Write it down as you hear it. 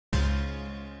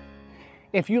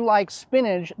If you like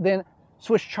spinach, then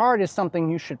Swiss chard is something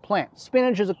you should plant.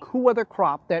 Spinach is a cool weather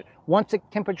crop that once the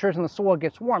temperatures in the soil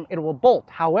gets warm, it will bolt.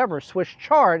 However, Swiss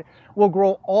chard will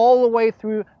grow all the way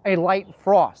through a light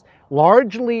frost.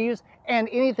 Large leaves, and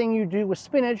anything you do with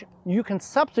spinach, you can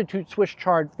substitute Swiss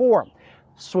chard for.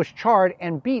 Swiss chard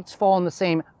and beets fall in the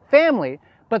same family,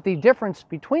 but the difference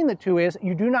between the two is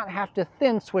you do not have to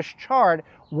thin Swiss chard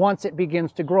once it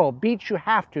begins to grow. Beets you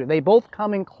have to. They both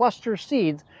come in cluster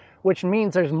seeds, which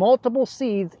means there's multiple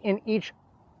seeds in each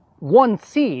one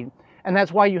seed, and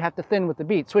that's why you have to thin with the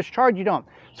beet. Swiss chard, you don't.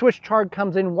 Swiss chard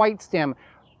comes in white stem,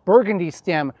 burgundy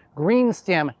stem, green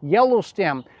stem, yellow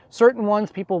stem. Certain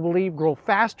ones people believe grow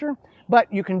faster,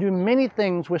 but you can do many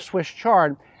things with Swiss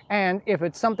chard. And if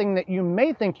it's something that you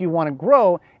may think you want to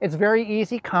grow, it's very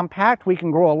easy, compact. We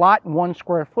can grow a lot in 1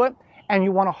 square foot, and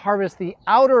you want to harvest the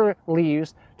outer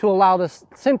leaves to allow the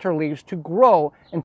center leaves to grow and